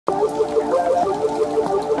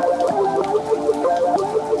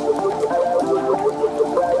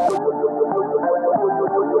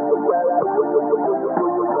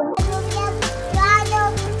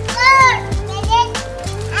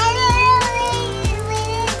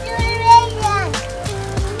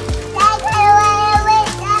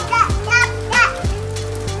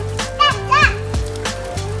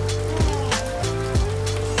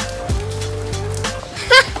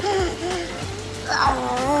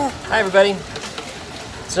Hi everybody.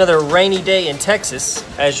 It's another rainy day in Texas,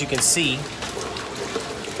 as you can see.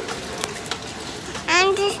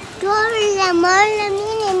 I'm destroying the more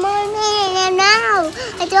now.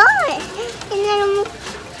 I do it. And then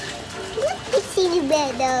let me see the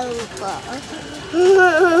bed over.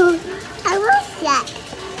 I love that.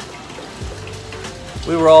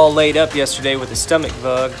 We were all laid up yesterday with a stomach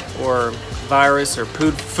bug or virus or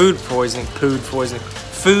food poisoning.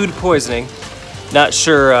 Not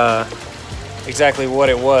sure exactly what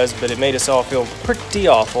it was, but it made us all feel pretty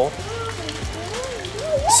awful.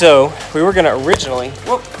 So we were gonna originally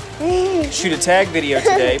shoot a tag video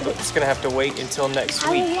today, but it's gonna have to wait until next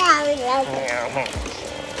week. And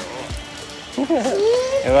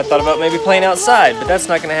I thought about maybe playing outside, but that's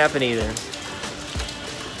not gonna happen either.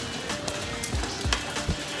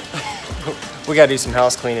 We gotta do some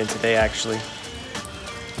house cleaning today, actually.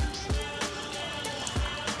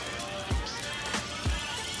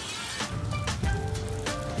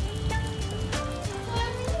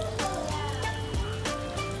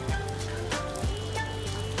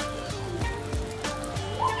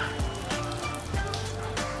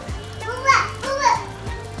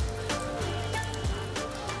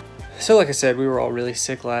 So like I said, we were all really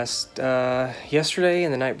sick yesterday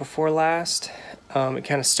and the night before last. It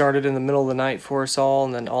kind of started in the middle of the night for us all,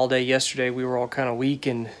 and then all day yesterday we were all kind of weak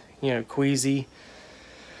and, queasy.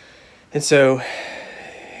 And so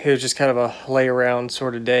it was just kind of a lay around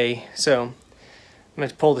sort of day. So I'm going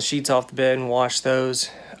to pull the sheets off the bed and wash those,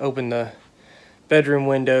 open the bedroom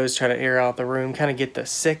windows, try to air out the room, kind of get the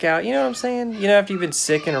sick out. You know what I'm saying? After you've been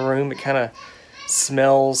sick in a room, it kind of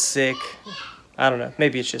smells sick. I don't know,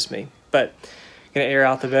 maybe it's just me, but I'm gonna air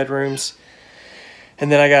out the bedrooms.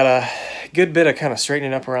 And then I got a good bit of kind of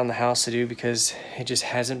straightening up around the house to do because it just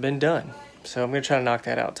hasn't been done. So I'm gonna try to knock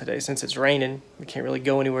that out today. Since it's raining, we can't really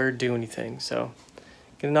go anywhere or do anything. So I'm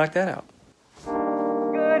gonna knock that out.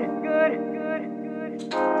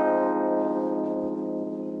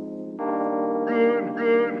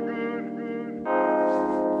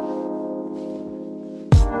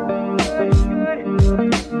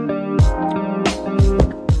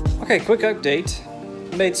 Okay, quick update.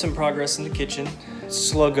 Made some progress in the kitchen.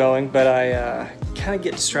 Slow going, but I kind of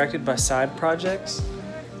get distracted by side projects.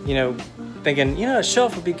 Thinking, a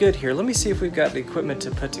shelf would be good here. Let me see if we've got the equipment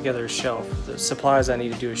to put together a shelf, the supplies I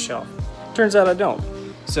need to do a shelf. Turns out I don't.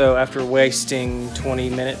 So after wasting 20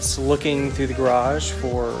 minutes looking through the garage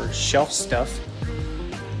for shelf stuff,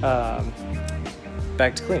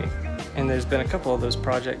 back to cleaning. And there's been a couple of those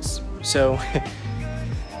projects. So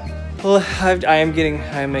well, I am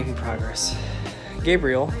making progress.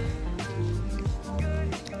 Gabriel,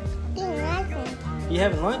 you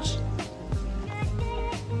having lunch?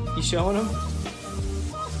 You showing him?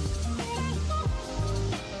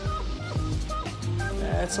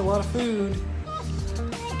 That's a lot of food.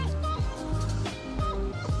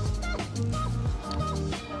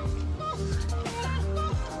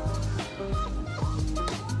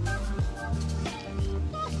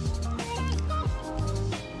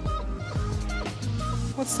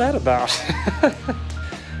 What's that about?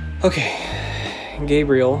 Okay,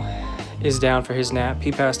 Gabriel is down for his nap.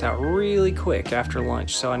 He passed out really quick after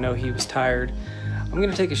lunch, so I know he was tired. I'm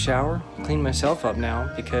gonna take a shower, clean myself up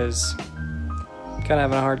now because I'm kind of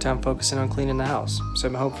having a hard time focusing on cleaning the house. So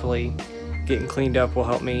hopefully getting cleaned up will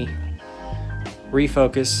help me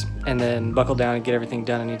refocus and then buckle down and get everything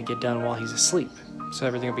done I need to get done while he's asleep. So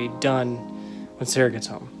everything will be done when Sarah gets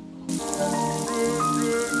home.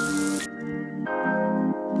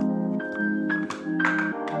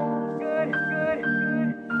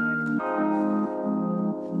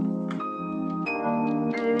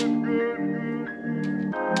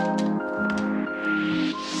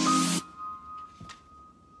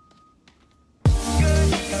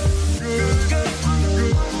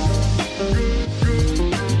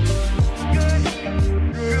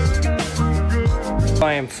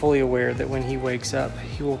 I am fully aware that when he wakes up,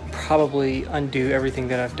 he will probably undo everything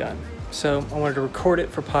that I've done. So I wanted to record it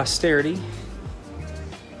for posterity.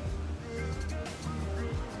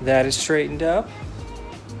 That is straightened up.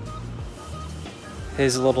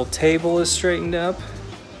 His little table is straightened up.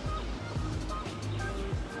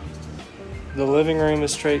 The living room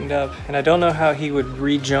is straightened up. And I don't know how he would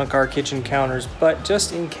re-junk our kitchen counters, but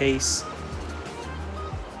just in case,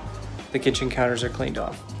 the kitchen counters are cleaned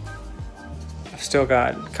off. I've still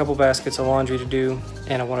got a couple baskets of laundry to do,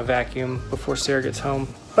 and I want to vacuum before Sarah gets home,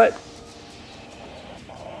 but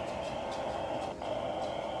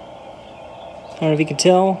I don't know if you can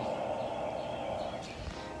tell,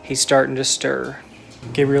 he's starting to stir.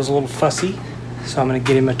 Gabriel's a little fussy, so I'm gonna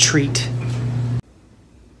get him a treat.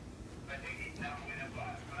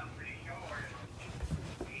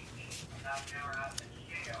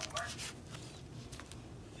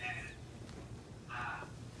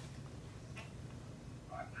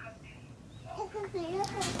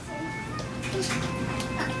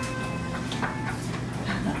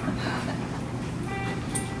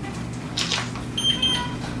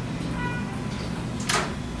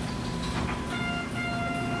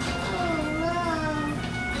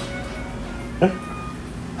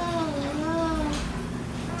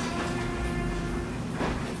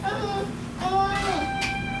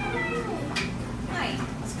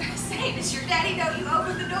 It's your daddy, don't you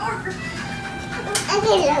open the door.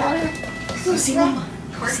 Go see Mama.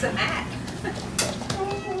 Where's the mat?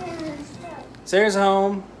 Sarah's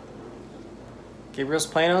home. Gabriel's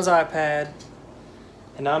playing on his iPad.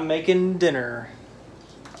 And I'm making dinner.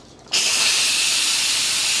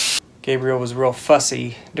 Gabriel was real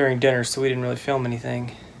fussy during dinner, so we didn't really film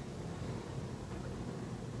anything.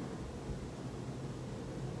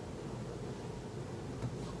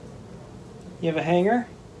 You have a hanger?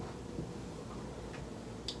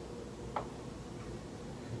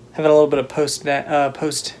 Having a little bit of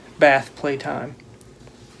post-bath playtime.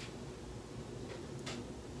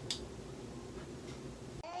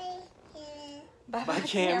 Bye,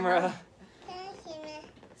 camera.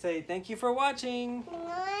 Say thank you for watching.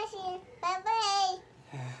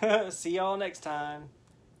 Bye-bye. See y'all next time.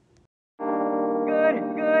 Good,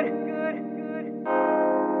 good, good.